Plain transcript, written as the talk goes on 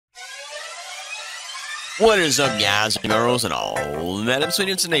What is up, guys and girls and all that? I'm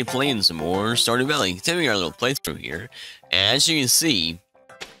Sweden today playing some more Stardew Valley, continuing our little playthrough here. And as you can see,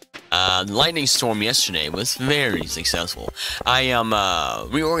 the lightning storm yesterday was very successful. I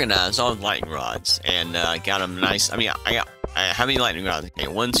reorganized all the lightning rods and got them nice. I got how many lightning rods? Okay,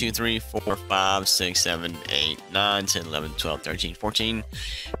 1, 2, 3, 4, 5, 6, 7, 8, 9, 10, 11, 12, 13, 14,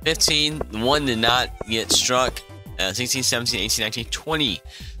 15. One did not get struck. 16, 17, 18, 19,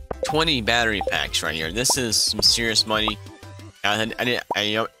 20 battery packs right here. This is some serious money.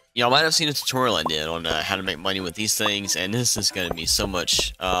 Y'all might have seen a tutorial I did on how to make money with these things, and this is going to be so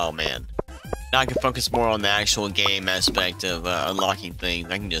much. Oh man! Now I can focus more on the actual game aspect of unlocking things.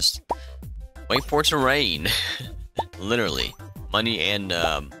 I can just wait for it to rain, literally, money and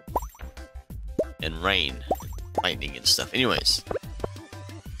rain, lightning and stuff. Anyways.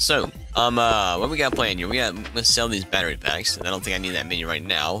 So, what we got planned here? Let's sell these battery packs. I don't think I need that many right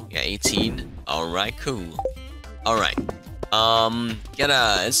now. Yeah, 18. Alright, cool. Alright.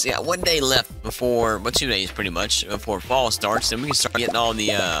 Let's see, 1 day left before, 2 days pretty much, before fall starts. Then we can start getting all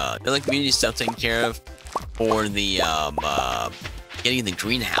the other community stuff taken care of for the, getting the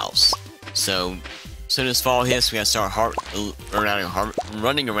greenhouse. So, as soon as fall hits, we gotta start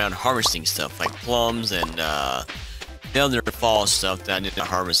running around harvesting stuff like plums and, the other fall stuff that I didn't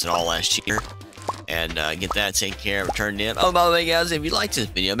harvest at all last year, and get that taken care of, turned in. Oh, by the way, guys, if you liked this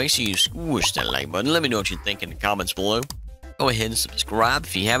video, make sure you squish that like button. Let me know what you think in the comments below. Go ahead and subscribe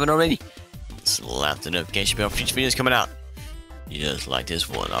if you haven't already. Slap the notification bell for future videos coming out. Just like this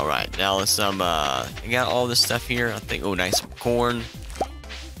one. All right, now let's I got all this stuff here. I think nice corn,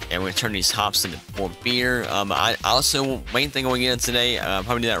 and we're gonna turn these hops into more beer. I also main thing I want to get in today.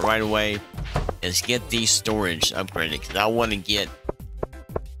 Probably do that right away. Is get these storage upgraded, because I want to get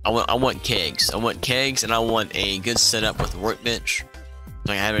I want kegs. I want kegs, and I want a good setup with a workbench,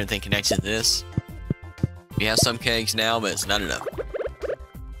 so I have everything connected to this. We have some kegs now, but it's not enough.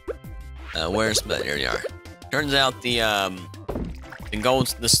 But there you are. Turns out the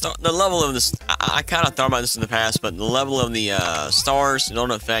level of this, I kind of thought about this in the past, but the level of the stars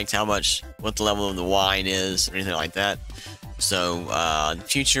don't affect what the level of the wine is or anything like that. So, in the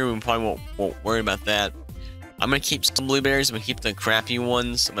future, we probably won't worry about that. I'm going to keep some blueberries. I'm going to keep the crappy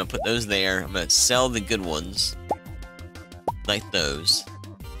ones. I'm going to put those there. I'm going to sell the good ones. Like those.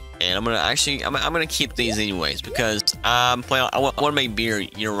 And I'm going to I'm going to keep these anyways, because I want to make beer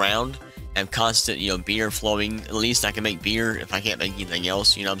year-round. Have constant, beer flowing. At least I can make beer if I can't make anything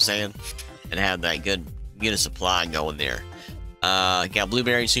else, you know what I'm saying? And have that good a supply going there. Got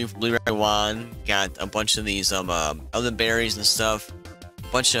blueberry too for blueberry wine. Got a bunch of these other berries and stuff.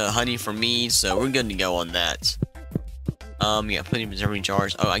 A bunch of honey for mead, so we're good to go on that. Yeah, put in preserving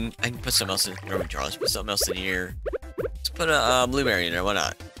jars. Oh, I can put something else in preserving jars. Let's put something else in here. Let's put a blueberry in there. Why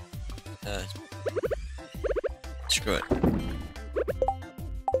not? Screw it.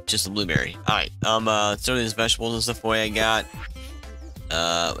 Just a blueberry. All right. Throw these vegetables and stuff away. I got.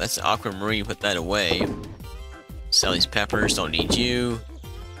 That's the aquamarine. Put that away. Sell these peppers, don't need you.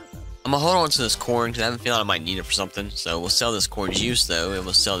 I'm gonna hold on to this corn because I have a feeling I might need it for something. So we'll sell this corn juice though, and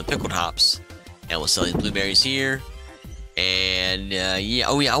we'll sell the pickled hops, and we'll sell these blueberries here. And yeah,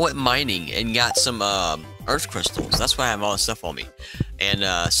 I went mining and got some earth crystals. That's why I have all this stuff on me.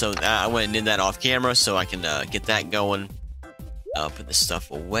 And so I went and did that off camera, so I can get that going. Put this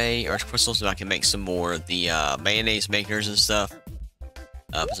stuff away, earth crystals, so I can make some more of the mayonnaise makers and stuff.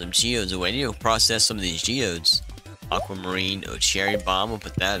 Put some geodes away. I need to process some of these geodes. Aquamarine, cherry bomb. We'll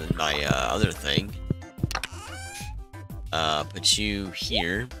put that in my other thing. Put you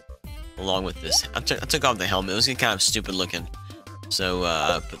here, along with this. I took off the helmet. It was kind of stupid looking. So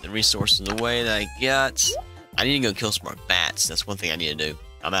put the resources away that I got. I need to go kill some more bats. That's one thing I need to do.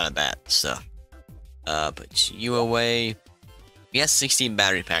 I'm out of bats. So put you away. We have 16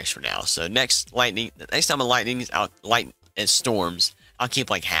 battery packs for now. So next time a lightning it storms, I'll keep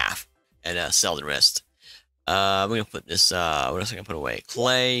like half and sell the rest. We're gonna put this. What else I can put away?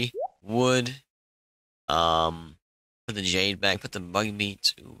 Clay, wood. Put the jade back. Put the bug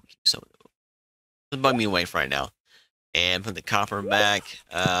meat. Ooh, put the bug meat away for right now. And put the copper back.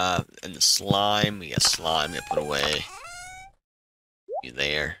 And the slime. We got slime. I'm gonna put away. You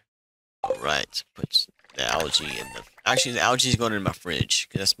there? All right. Put the algae in the. Actually, the algae is going in my fridge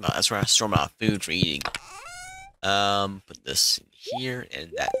because that's where I store my food for eating. Put this in here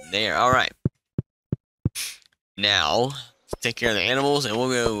and that in there. All right. Now, let's take care of the animals, and we'll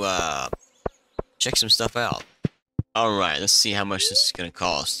go check some stuff out. Alright, let's see how much this is going to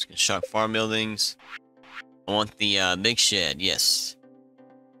cost. Construct farm buildings. I want the big shed, yes.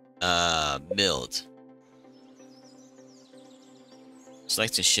 Build.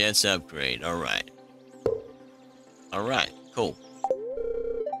 Select the sheds upgrade, alright. All right, cool.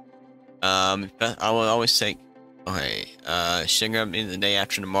 I will always take. Okay, sugar up in the day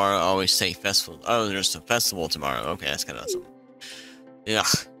after tomorrow. I always take festival. Oh, there's a festival tomorrow. Okay, that's kind of awesome. Yeah.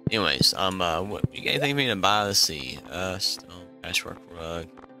 Anyways, what you got anything for me to buy? Let's see. Stone, patchwork rug,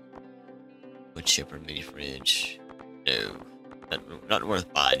 wood chipper, mini fridge. No, not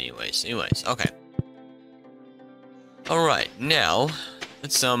worth buying. Anyways, okay. All right, now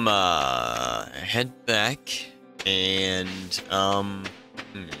let's head back and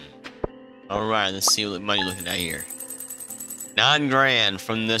All right, let's see what money looking at here. 9 grand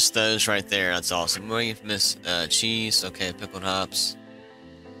from those right there. That's awesome. What do you get from this? Cheese. Okay, pickled hops.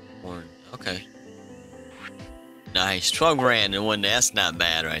 Corn. Okay. Nice. 12 grand in one day. That's not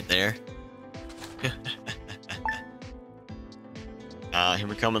bad right there. Here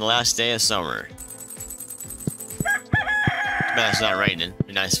we come on the last day of summer. But it's not raining. It'd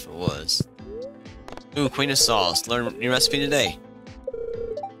be nice if it was. Ooh, Queen of Sauce. Learn a new recipe today.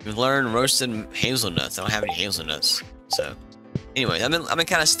 We've learned roasted hazelnuts. I don't have any hazelnuts. So, anyway, I've been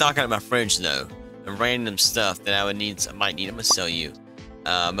kind of stocking up my fridge though. And random stuff that I might need. I'm gonna sell you.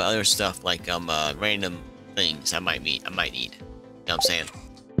 But other stuff like random things I might need. You know what I'm saying?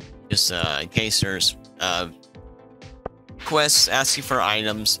 Just in case there's quests asking for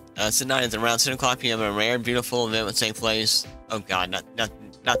items. Tonight at around 10 o'clock p.m. a rare, beautiful event will take place. Oh God, not that.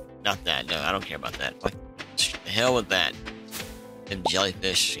 No, I don't care about that. What the hell with that? Them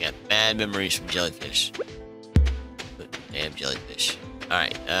jellyfish. Yeah, bad memories from jellyfish. Damn jellyfish. All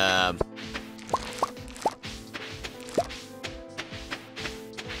right.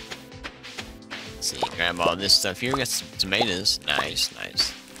 Let's see. Grab all this stuff here. We got some tomatoes. Nice.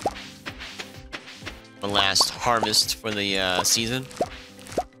 The last harvest for the season.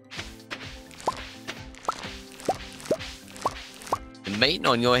 Debating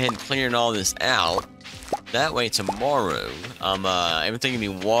on going ahead and clearing all this out. That way tomorrow, everything can be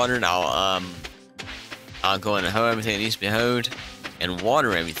watered. I'll go in and hoe everything that needs to be hoed and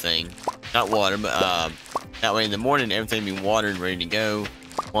water everything. Not water, but that way in the morning everything will be watered and ready to go.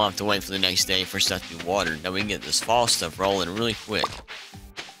 We'll have to wait for the next day for stuff to be watered. Then we can get this fall stuff rolling really quick.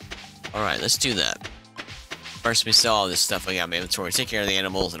 Alright, let's do that. First we sell all this stuff I got in my inventory. Take care of the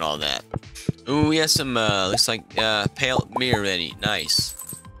animals and all that. Ooh, we have some, looks like, pale mirror ready. Nice.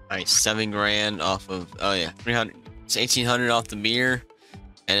 Nice, 7 grand off of, oh yeah, 300, it's 1800 off the beer.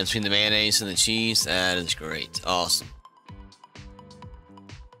 And between the mayonnaise and the cheese, that is great. Awesome.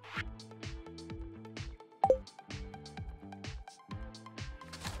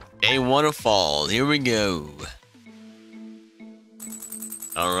 Day 1 of fall, here we go.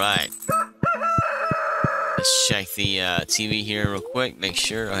 Alright. Let's check the TV here real quick, make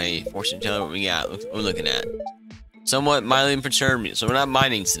sure. Hey, fortune teller, what we got? What we're looking at. Somewhat mildly perturbed me, so we're not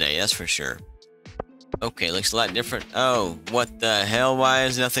mining today, that's for sure. Okay, looks a lot different. Oh, what the hell? Why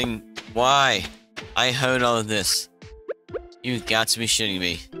is nothing? Why? I hoed all of this. You've got to be shitting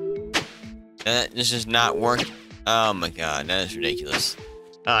me. This is not working. Oh my god, that is ridiculous.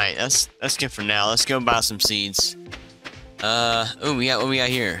 Alright, that's good for now. Let's go buy some seeds. Oh, what we got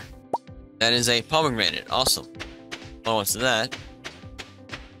here? That is a pomegranate. Awesome. Oh, what's that?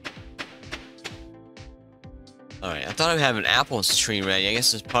 Alright, I thought I'd have an apple tree ready. I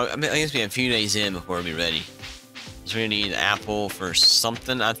guess it's probably, I guess we have a few days in before it'll be ready. So we're gonna need an apple for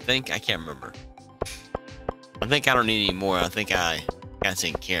something, I think. I can't remember. I think I don't need any more. I think I got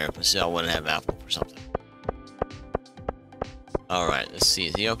taken care of, but still I want to have an apple for something. Alright, let's see.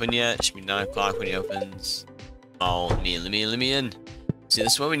 Is he open yet? It should be 9 o'clock when he opens. Oh, let me in. See,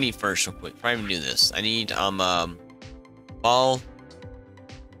 this is what we need first, real quick. Before I even do this, I need fall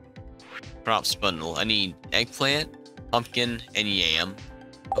crops bundle. I need eggplant, pumpkin, and yam.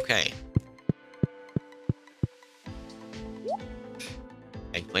 Okay.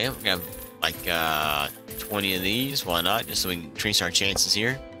 Eggplant. We're gonna have like 20 of these. Why not? Just so we can increase our chances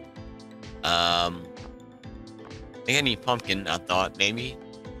here. I think I need pumpkin. I thought maybe.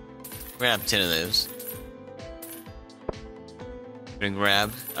 We're gonna have 10 of those. We're gonna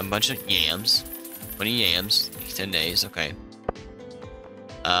grab a bunch of yams. 20 yams. 10 days. Okay.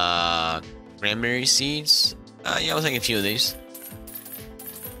 Cranberry seeds. Yeah, I'll take a few of these.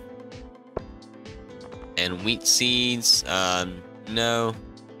 And wheat seeds. No.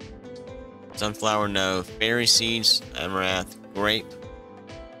 Sunflower, no. Berry seeds. Amaranth. Grape.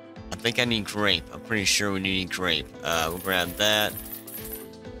 I think I need grape. I'm pretty sure we need grape. We'll grab that.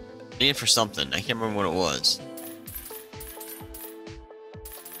 I need it for something. I can't remember what it was.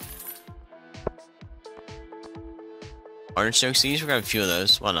 Artichoke seeds. We'll grab a few of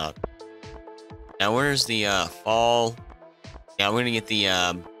those. Why not? Now, where's the fall? Yeah, we're gonna get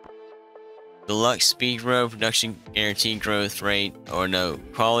the Deluxe speed growth, production guaranteed growth rate, or no.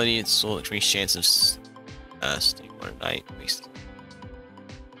 Quality, it's still increased chance of staying one night.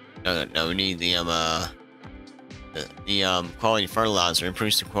 No, we need the quality fertilizer,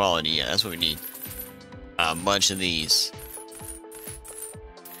 improves the quality. Yeah, that's what we need. A bunch of these.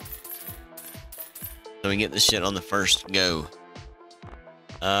 So we get this shit on the first go.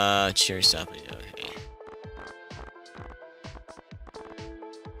 Cherry sapling. Okay.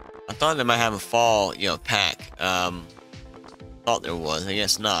 I thought they might have a fall, pack. Thought there was. I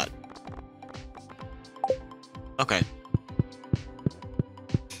guess not. Okay.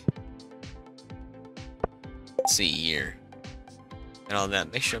 Let's see here. And all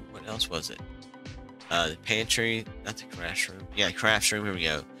that. Make sure. What else was it? The pantry. Not the craft room. Yeah, craft room. Here we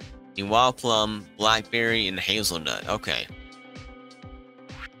go. The wild plum, blackberry, and hazelnut. Okay.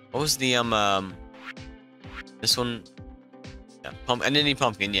 What was the this one? Yeah, and any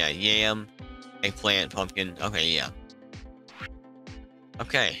pumpkin. Yeah, yam, eggplant, pumpkin. Okay, yeah.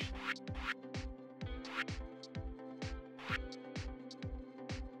 Okay.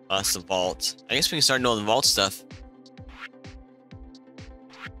 That's the vault. I guess we can start doing the vault stuff.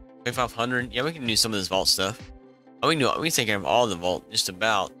 2,500. Yeah, we can do some of this vault stuff. Oh, we can take care of all the vault, just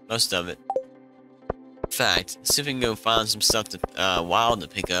about most of it. In fact, let's see if we can go find some stuff to wild to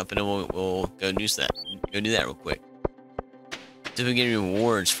pick up, and then we'll go do that. Go do that real quick. See if we get any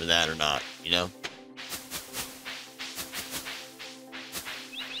rewards for that or not.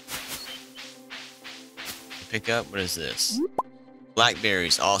 Pick up. What is this?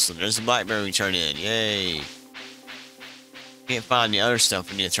 Blackberries. Awesome. There's a blackberry we turn in. Yay. Can't find the other stuff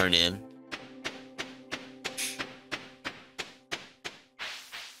we need to turn in.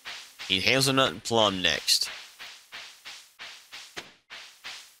 Need hazelnut and plum next.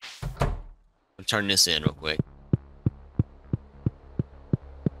 I'll turn this in real quick.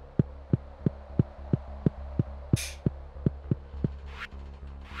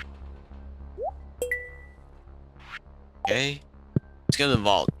 Okay. Let's go to the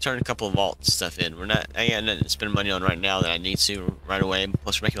vault. Turn a couple of vault stuff in. I got nothing to spend money on right now that I need to right away.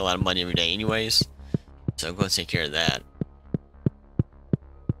 Plus, we're making a lot of money every day anyways. So I'm going to take care of that.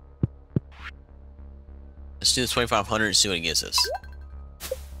 Let's do the 2,500 and see what it gives us.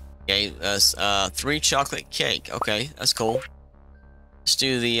 Okay, that's 3 chocolate cake. Okay, that's cool. Let's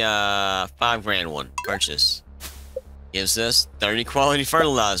do the 5 grand one. Purchase. Gives us 30 quality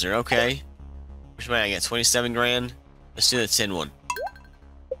fertilizer. Okay. Which way I get? 27 grand. Let's do the 10 one.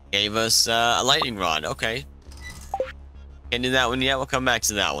 Gave us a lightning rod. Okay. Can't do that one yet. We'll come back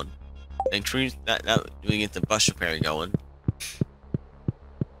to that one. Increase that we get the bus repair going.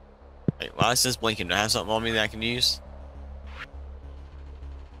 Wait, why is this blinking? Do I have something on me that I can use?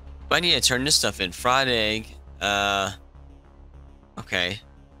 I need to turn this stuff in. Fried egg. Okay.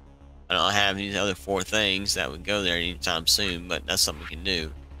 I don't have these other 4 things that would go there anytime soon, but that's something we can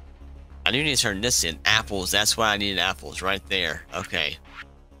do. I do need to turn this in. Apples. That's why I needed apples right there. Okay.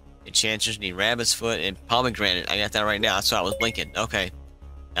 Enchanters need rabbit's foot and pomegranate. I got that right now. That's why I was blinking. Okay.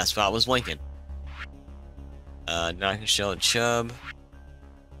 That's why I was blinking. Now I can show a chub.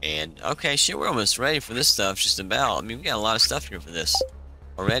 And, okay, shit, we're almost ready for this stuff, just about. I mean, we got a lot of stuff here for this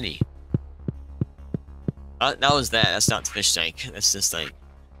already. That was that. That's not the fish tank. That's this thing.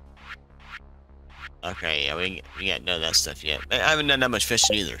 Okay, yeah, we got none of that stuff yet. I haven't done that much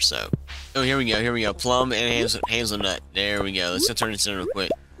fishing either, so. Oh, here we go. Plum and hazelnut. There we go. Let's go turn this in real quick.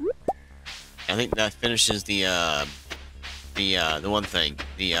 I think that finishes the one thing.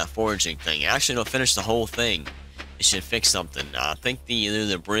 The foraging thing. Actually, it'll finish the whole thing. It should fix something. I think either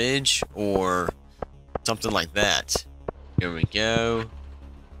the bridge or something like that. Here we go.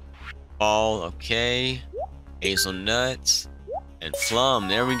 Fall, okay. Hazelnut and plum.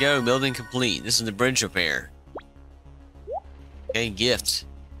 There we go. Building complete. This is the bridge repair. Okay, gift.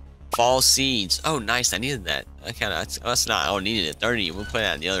 Fall seeds. Oh, nice. I needed that. That's not. I needed it. 30. We'll put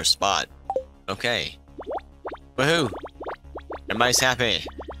that in the other spot. Okay. Woohoo! Everybody's happy.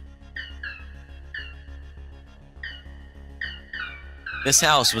 This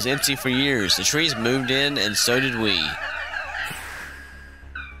house was empty for years. The trees moved in, and so did we.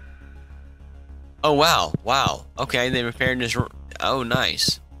 Oh, wow. Wow. Okay, they repaired this. Oh,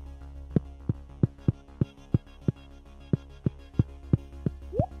 nice.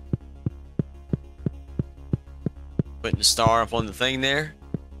 Putting the star up on the thing there.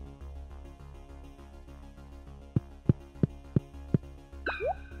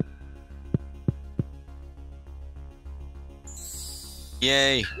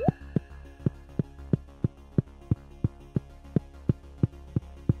 Yay.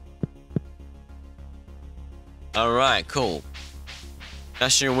 Alright, cool.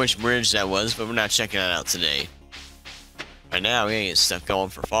 Not sure which bridge that was, but we're not checking that out today. Right now, we gotta get stuff going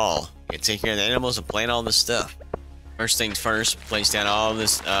for fall. We gotta take care of the animals and plant all this stuff. First things first, place down all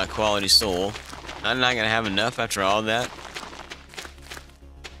this quality soil. I'm not gonna have enough after all that.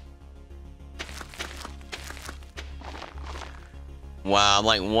 Wow, I'm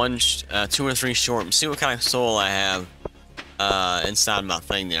like 2 or 3 short. Let's see what kind of soil I have inside my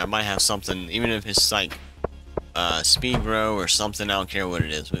thing there. I might have something, even if it's like speed grow or something. I don't care what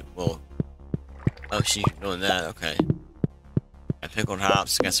it is. But we'll. Oh, she's doing that. Okay. Got pickled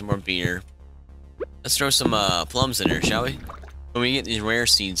hops. Got some more beer. Let's throw some plums in there, shall we? When we get these rare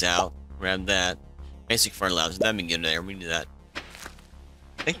seeds out, grab that. Basic fertilizer. That'd be good there. We can do that.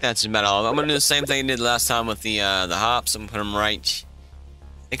 I think that's about all. I'm gonna do the same thing I did last time with the hops. I'm gonna put them right.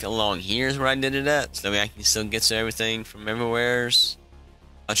 I think along here is where I did it at, so that way I can still get to everything from everywheres.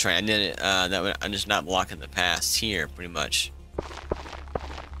 I'll try. I did it that way. I'm just not blocking the paths here, pretty much.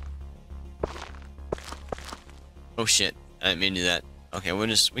 Oh shit! I didn't mean to do that. Okay,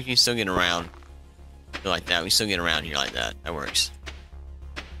 we can still get around. Like that. We still get around here like that. That works.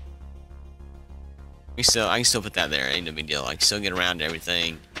 I can still put that there. Ain't no big deal. I can still get around to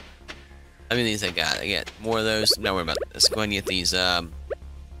everything. How many of these I got? I got more of those. Don't worry about that. Let's go ahead and get these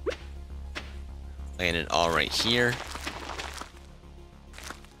planted all right here.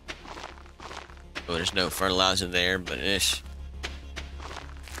 Oh, there's no fertilizer there, but ish.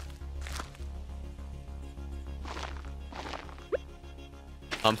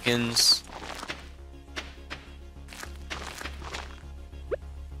 Pumpkins.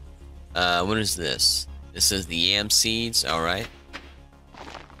 What is this? This is the yam seeds, alright.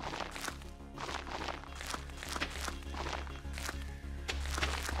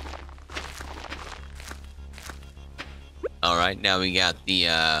 Alright, now we got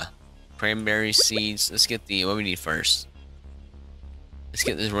the cranberry seeds. Let's get what we need first. Let's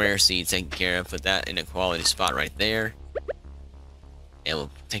get this rare seed taken care of. Put that in a quality spot right there. And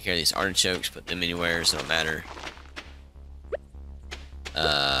we'll take care of these artichokes, put them anywhere, so it don't matter.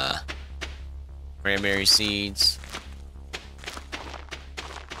 Cranberry seeds.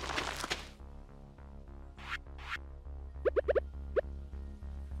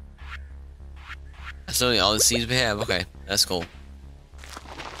 That's only all the seeds we have. Okay, that's cool.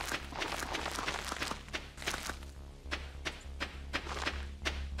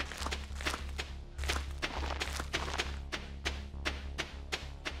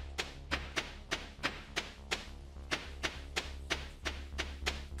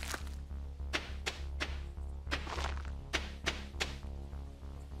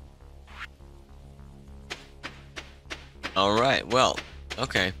 Alright, well,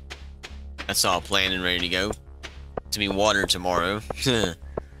 okay. That's all planned and ready to go. To be watered tomorrow. I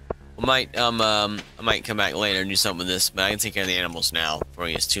might come back later and do something with this, but I can take care of the animals now before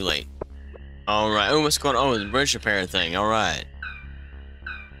it gets too late. Alright, oh, what's going on? Oh, the bridge repair thing, alright.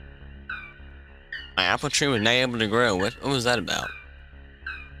 My apple tree was not able to grow. What was that about?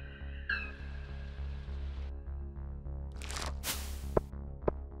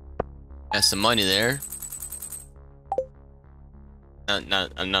 Got some money there.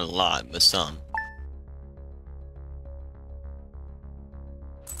 Not a lot, but some.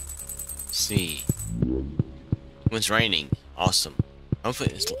 Let's see. It's raining. Awesome.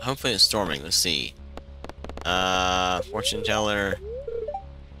 Hopefully it's storming. Let's see. Fortune teller.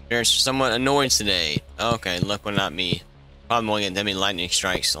 There's somewhat annoyed today. Okay, luck will not me. Probably won't get that many lightning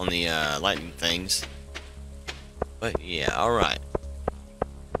strikes on the lightning things. But yeah, alright.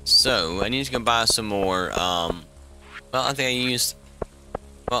 So I need to go buy some more. Well, I think I used.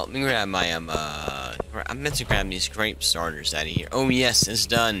 Well, let me grab my I meant to grab these grape starters out of here. Oh yes, it's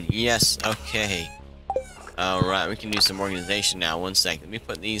done. Yes, okay. Alright, we can do some organization now. 1 second. Let me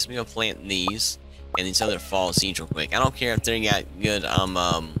put these. Let me go plant these and these other fall seeds real quick. I don't care if they got good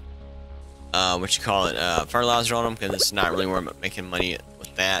what you call it, fertilizer on them, because it's not really where I'm making money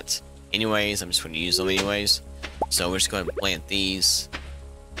with that. Anyways, I'm just going to use them anyways. So we're just going to plant these.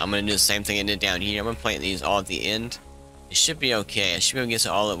 I'm going to do the same thing I did down here. I'm going to plant these all at the end. It should be okay. I should be able to get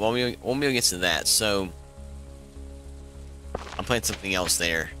to all of it. Won't be able to get to that. So I'll plant something else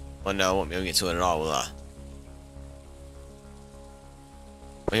there. Well, no, I won't be able to get to it at all, will I?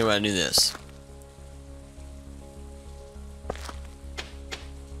 Well, here, I do this.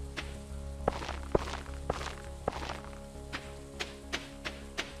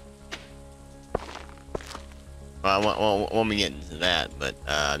 Well, I won't be getting to that, but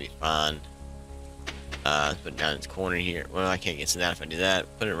I'll be fine. Put it down in the corner here. Well, I can't get to that if I do that.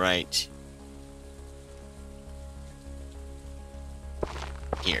 Put it right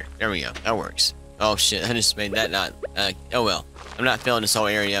here. There we go. That works. Oh shit, I just made that not, oh well. I'm not filling this whole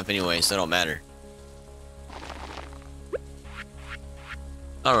area up anyway, so it don't matter.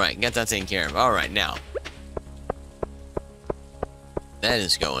 Alright, got that taken care of. Alright, now. That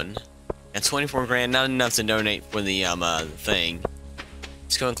is going. At 24 grand, not enough to donate for the, thing.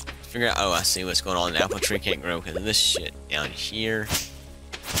 Let's go and figure out, oh, I see what's going on. The apple tree can't grow because of this shit down here.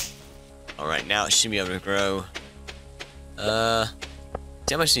 Alright, now it should be able to grow.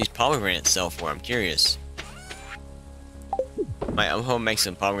 See how much these pomegranates sell for, I'm curious. I'm hoping to make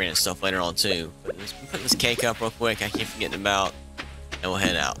some pomegranate stuff later on too. But let's put this cake up real quick, I keep forgetting about. And we'll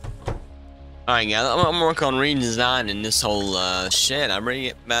head out. Alright guys, I'm gonna work on redesigning this whole shed. I'm ready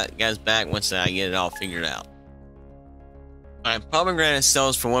to get guys back once I get it all figured out. Alright, pomegranate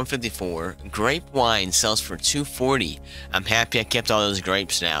sells for 154. Grape wine sells for 240. I'm happy I kept all those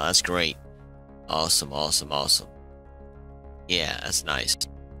grapes now. That's great. Awesome, awesome, awesome. Yeah, that's nice.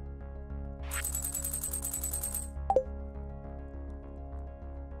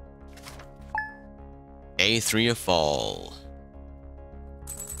 Day 3 of fall.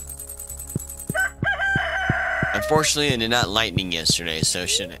 Unfortunately, it did not lightning yesterday, so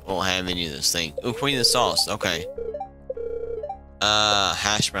won't have any of this thing. Ooh, queen of the sauce. Okay.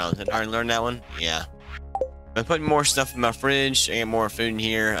 Hash browns. Did I already learn that one? Yeah. I'm putting more stuff in my fridge. I get more food in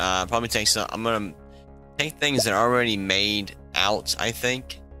here. Probably take some. I'm gonna take things that are already made out. I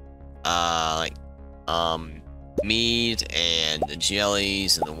think. Like meat and the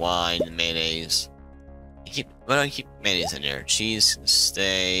jellies and the wine and mayonnaise. Why don't I keep mayonnaise in there? Cheese can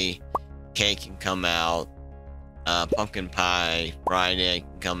stay. Cake can come out. Pumpkin pie, fried egg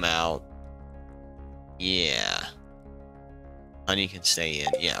can come out. Yeah. Honey can stay in.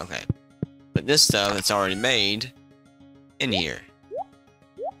 Yeah, okay. But this stuff that's already made in here.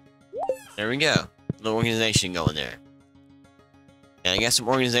 There we go. A little organization going there. And I got some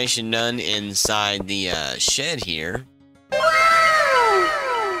organization done inside the shed here.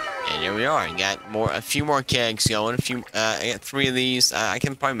 And there we are. Got a few more kegs going. I got 3 of these. I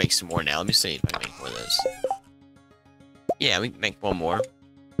can probably make some more now. Let me see if I can make more of those. Yeah, we can make one more.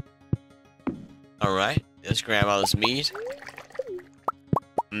 Alright, let's grab all this meat.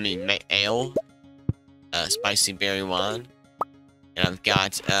 Make ale. Spicy berry wine. And I've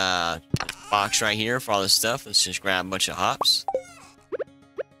got a box right here for all this stuff. Let's just grab a bunch of hops.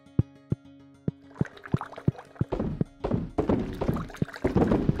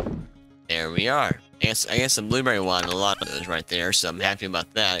 There we are. I guess some blueberry wine and a lot of those right there, so I'm happy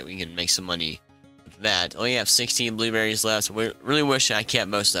about that. We can make some money. That only have 16 blueberries left. So we really wish I kept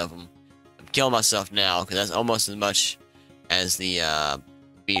most of them. I'm killing myself now because that's almost as much as the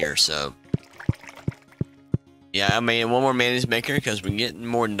beer. So yeah, I made one more mayonnaise maker because we're getting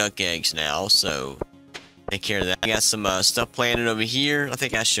more duck eggs now. So take care of that. I got some stuff planted over here. I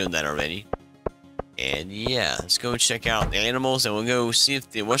think I showed that already. And yeah, let's go check out the animals and we'll go see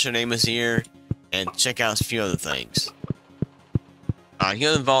if the what's her name is here and check out a few other things. You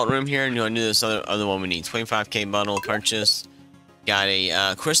go to the vault room here, and you'll do this other one we need. 25k bundle purchase. Got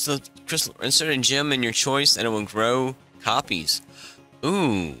a crystal. Insert a gem in your choice, and it will grow copies.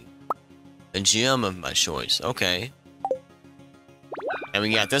 Ooh, a gem of my choice. Okay. And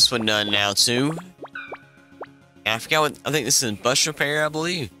we got this one done now too. And I forgot what. I think this is bus repair, I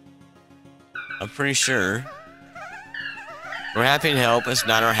believe. I'm pretty sure. We're happy to help. It's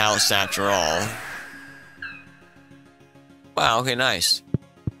not our house after all. Wow, okay, nice.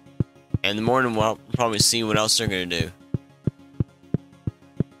 And in the morning we'll probably see what else they're gonna do.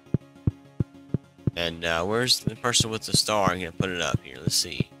 And where's the person with the star? I'm gonna put it up here. Let's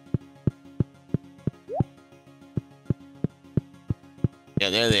see. Yeah,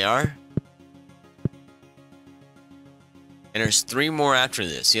 there they are. And there's 3 more after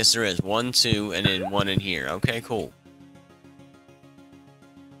this. Yes, there is. 1, 2, and then 1 in here. Okay, cool.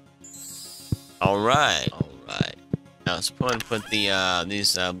 Alright. Alright. Now let's put the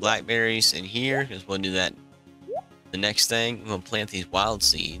these blackberries in here, because we'll do that the next thing. We'll plant these wild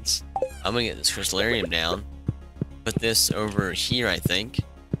seeds. I'm gonna get this crystallarium down. Put this over here, I think.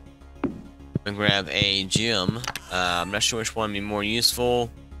 I'm gonna grab a gem. I'm not sure which one would be more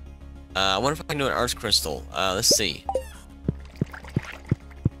useful. I wonder if I can do an earth crystal. Let's see.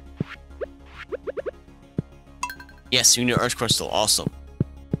 Yes, you can do earth crystal. Awesome.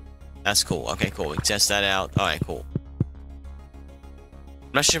 That's cool. Okay, cool. We can test that out. Alright, cool.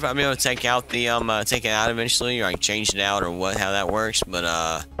 I'm not sure if I'll be able to take out the take it out eventually, or I can change it out, or how that works, but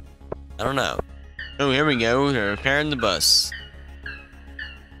I don't know. Oh, here we go. They're repairing the bus.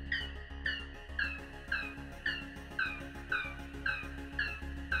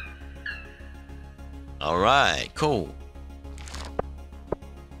 Alright, cool.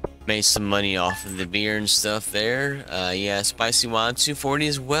 Made some money off of the beer and stuff there. Yeah, spicy wine 240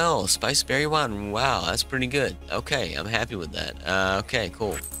 as well. Spice berry wine. Wow, that's pretty good. Okay, I'm happy with that. Okay,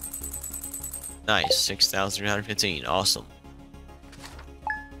 cool. Nice. 6,315. Awesome.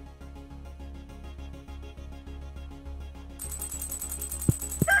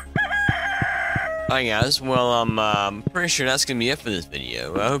 Alright guys, well I'm pretty sure that's gonna be it for this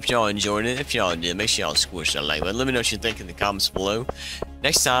video. I hope y'all enjoyed it. If y'all did, make sure y'all squish that like button. Let me know what you think in the comments below.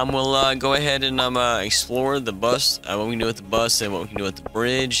 Next time we'll go ahead and explore the bus, what we can do with the bus and what we can do with the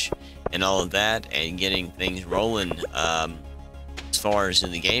bridge and all of that, and getting things rolling as far as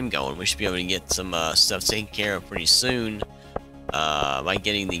in the game going. We should be able to get some stuff taken care of pretty soon by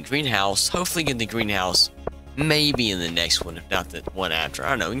getting the greenhouse. Hopefully get the greenhouse maybe in the next one, if not the one after. I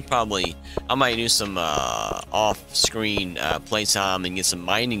don't know. We can probably, I might do some off-screen playtime and get some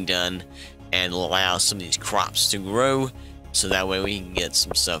mining done and allow some of these crops to grow, so that way we can get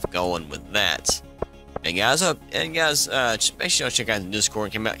some stuff going with that. And guys, make sure y'all check out the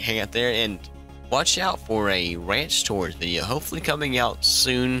Discord, hang out there, and watch out for a ranch tours video, hopefully coming out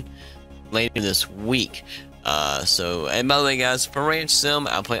soon, later this week. And by the way guys, for Ranch Sim,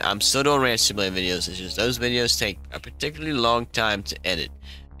 I'm still doing Ranch Simulator videos. It's just those videos take a particularly long time to edit,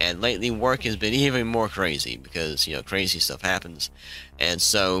 and lately work has been even more crazy because, you know, crazy stuff happens. And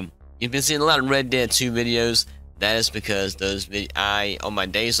so you've been seeing a lot of Red Dead 2 videos. That is because those on my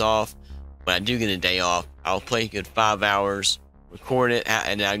days off, when I do get a day off, I'll play a good 5 hours, record it,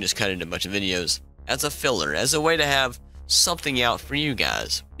 and then I just cut into a bunch of videos as a filler, as a way to have something out for you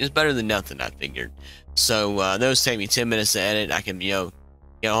guys. It's better than nothing, I figured. So those take me 10 minutes to edit. I can, you know,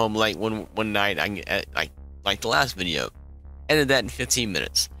 get home late one night. I can edit, like the last video, edit that in 15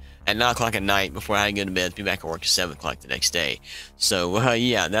 minutes at 9 o'clock at night before I go to bed. Be back at work at 7 o'clock the next day. So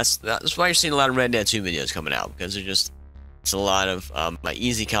yeah, that's why you're seeing a lot of Red Dead 2 videos coming out, because it's a lot of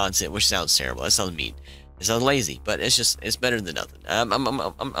easy content, which sounds terrible. That sounds mean. It sounds lazy, but it's better than nothing. I'm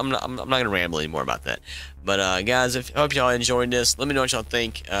not gonna ramble anymore about that. But guys, I hope y'all enjoyed this. Let me know what y'all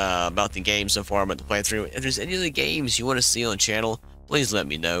think about the game so far. I'm about to play through. If there's any other games you want to see on the channel, please let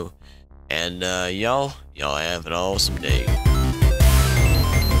me know. And y'all have an awesome day.